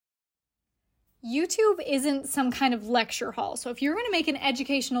YouTube isn't some kind of lecture hall. So if you're going to make an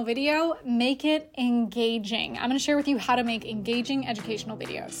educational video, make it engaging. I'm going to share with you how to make engaging educational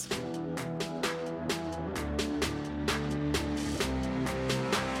videos.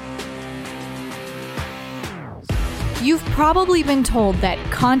 You've probably been told that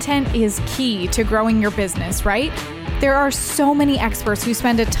content is key to growing your business, right? There are so many experts who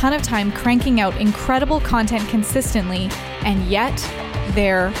spend a ton of time cranking out incredible content consistently, and yet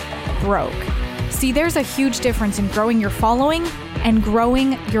they're broke. See, there's a huge difference in growing your following and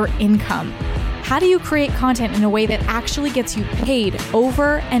growing your income. How do you create content in a way that actually gets you paid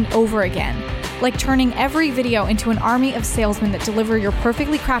over and over again? Like turning every video into an army of salesmen that deliver your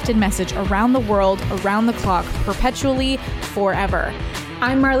perfectly crafted message around the world, around the clock, perpetually, forever.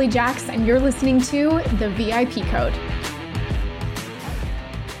 I'm Marley Jacks, and you're listening to The VIP Code.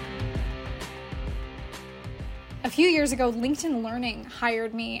 A few years ago, LinkedIn Learning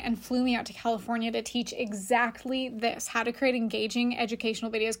hired me and flew me out to California to teach exactly this, how to create engaging educational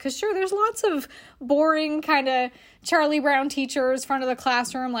videos. Because sure, there's lots of boring kind of Charlie Brown teachers, front of the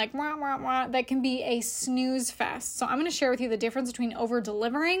classroom, like wah, wah, wah, that can be a snooze fest. So I'm going to share with you the difference between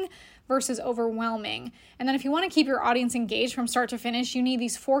over-delivering versus overwhelming. And then if you want to keep your audience engaged from start to finish, you need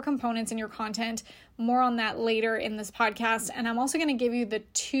these 4 components in your content. More on that later in this podcast. And I'm also going to give you the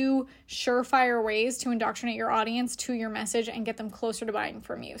 2 surefire ways to indoctrinate your audience to your message and get them closer to buying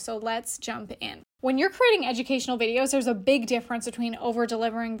from you. So let's jump in. When you're creating educational videos, there's a big difference between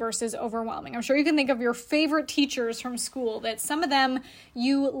over-delivering versus overwhelming. I'm sure you can think of your favorite teachers from school, that some of them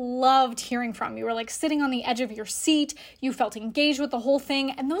you loved hearing from. You were like sitting on the edge of your seat. You felt engaged with the whole thing.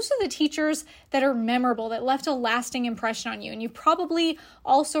 And those are the teachers that are memorable, that left a lasting impression on you. And you probably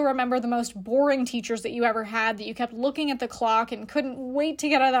also remember the most boring teachers that you ever had, that you kept looking at the clock and couldn't wait to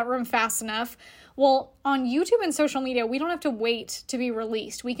get out of that room fast enough. Well, on YouTube and social media, we don't have to wait to be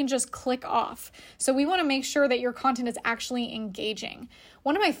released. We can just click off. So we want to make sure that your content is actually engaging.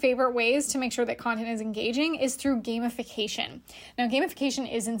 One of my favorite ways to make sure that content is engaging is through gamification. Now,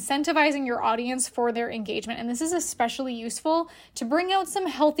 gamification is incentivizing your audience for their engagement, and this is especially useful to bring out some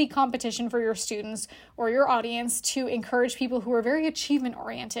healthy competition for your students or your audience, to encourage people who are very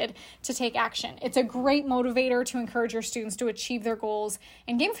achievement-oriented to take action. It's a great motivator to encourage your students to achieve their goals,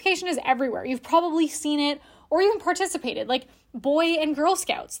 and gamification is everywhere. You've probably seen it or even participated, like Boy and Girl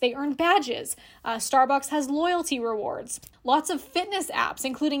Scouts. They earn badges. Starbucks has loyalty rewards. Lots of fitness apps,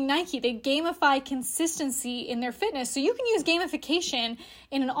 including Nike, they gamify consistency in their fitness. So you can use gamification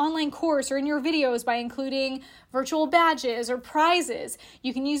in an online course or in your videos by including virtual badges or prizes.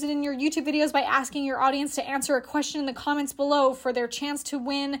 You can use it in your YouTube videos by asking your audience to answer a question in the comments below for their chance to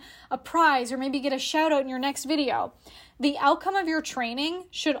win a prize or maybe get a shout out in your next video. The outcome of your training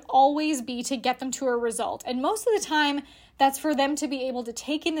should always be to get them to a result. And most of the time, that's for them to be able to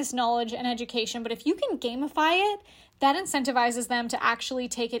take in this knowledge and education. But if you can gamify it, that incentivizes them to actually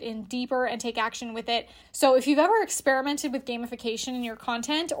take it in deeper and take action with it. So if you've ever experimented with gamification in your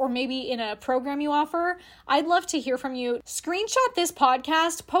content, or maybe in a program you offer, I'd love to hear from you. Screenshot this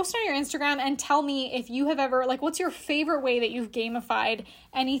podcast, post on your Instagram, and tell me if you have ever, what's your favorite way that you've gamified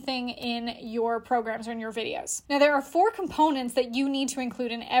anything in your programs or in your videos. Now, there are 4 components that you need to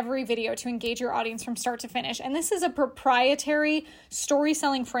include in every video to engage your audience from start to finish. And this is a proprietary story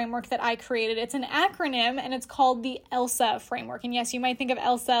selling framework that I created. It's an acronym, and it's called the ELSA framework. And yes, you might think of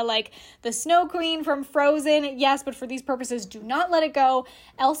Elsa like the Snow Queen from Frozen. Yes, but for these purposes, do not let it go.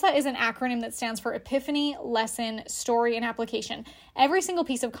 ELSA is an acronym that stands for Epiphany, Lesson, Story, and Application. Every single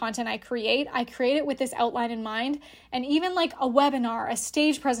piece of content I create it with this outline in mind. And even like a webinar, a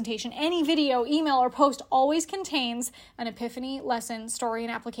stage presentation, any video, email, or post always contains an epiphany, lesson, story,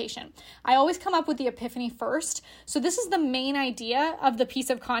 and application. I always come up with the epiphany first. So this is the main idea of the piece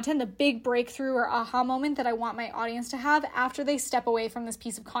of content, the big breakthrough or aha moment that I want my audience to have after they step away from this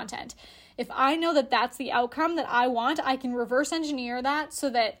piece of content. If I know that that's the outcome that I want, I can reverse engineer that so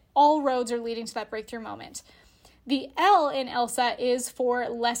that all roads are leading to that breakthrough moment. The L in ELSA is for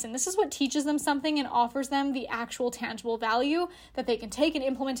lesson. This is what teaches them something and offers them the actual tangible value that they can take and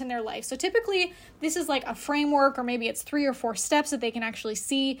implement in their life. So typically, this is like a framework, or maybe it's 3 or 4 steps that they can actually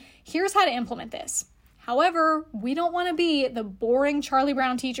see. Here's how to implement this. However, we don't want to be the boring Charlie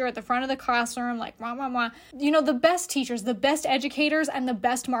Brown teacher at the front of the classroom, like, wah, wah, wah. You know, the best teachers, the best educators, and the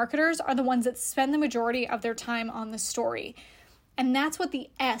best marketers are the ones that spend the majority of their time on the story. And that's what the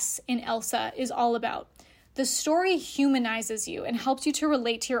S in ELSA is all about. The story humanizes you and helps you to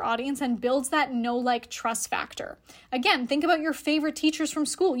relate to your audience and builds that know-like trust factor. Again, think about your favorite teachers from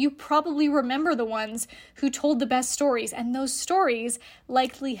school. You probably remember the ones who told the best stories, and those stories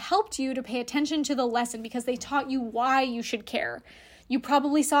likely helped you to pay attention to the lesson because they taught you why you should care. You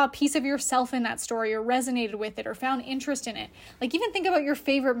probably saw a piece of yourself in that story or resonated with it or found interest in it. Like, even think about your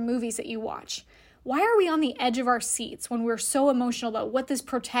favorite movies that you watch. Why are we on the edge of our seats when we're so emotional about what this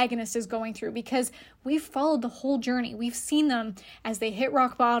protagonist is going through? Because we've followed the whole journey. We've seen them as they hit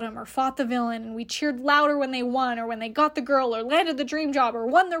rock bottom or fought the villain, and we cheered louder when they won or when they got the girl or landed the dream job or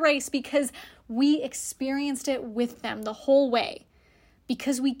won the race because we experienced it with them the whole way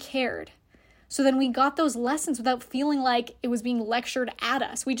because we cared. So then we got those lessons without feeling like it was being lectured at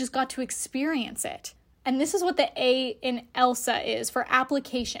us. We just got to experience it. And this is what the A in ELSA is for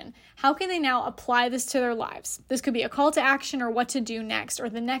application. How can they now apply this to their lives? This could be a call to action or what to do next or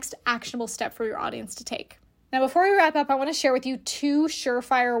the next actionable step for your audience to take. Now, before we wrap up, I want to share with you 2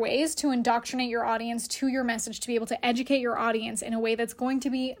 surefire ways to indoctrinate your audience to your message to be able to educate your audience in a way that's going to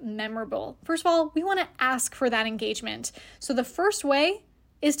be memorable. First of all, we want to ask for that engagement. So the first way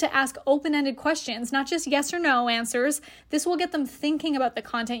is to ask open-ended questions, not just yes or no answers. This will get them thinking about the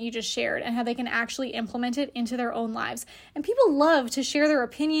content you just shared and how they can actually implement it into their own lives. And people love to share their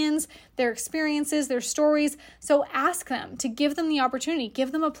opinions, their experiences, their stories. So ask them to give them the opportunity,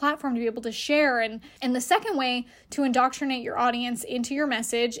 give them a platform to be able to share. And the second way to indoctrinate your audience into your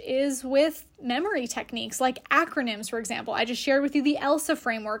message is with memory techniques like acronyms, for example. I just shared with you the ELSA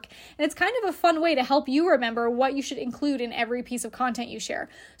framework, and it's kind of a fun way to help you remember what you should include in every piece of content you share.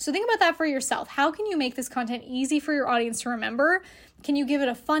 So think about that for yourself. How can you make this content easy for your audience to remember? Can you give it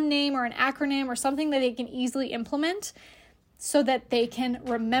a fun name or an acronym or something that they can easily implement so that they can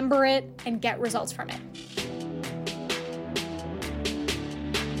remember it and get results from it?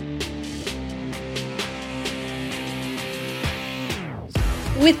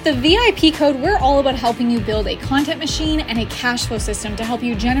 With the VIP code, we're all about helping you build a content machine and a cash flow system to help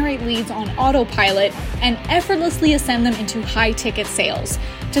you generate leads on autopilot and effortlessly ascend them into high-ticket sales.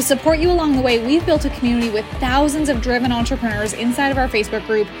 To support you along the way, we've built a community with thousands of driven entrepreneurs inside of our Facebook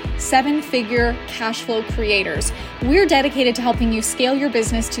group, 7-Figure Cash Flow Creators. We're dedicated to helping you scale your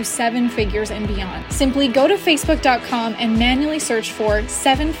business to 7 figures and beyond. Simply go to facebook.com and manually search for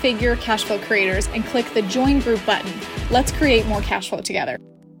 7-Figure Cash Flow Creators and click the Join Group button. Let's create more cash flow together.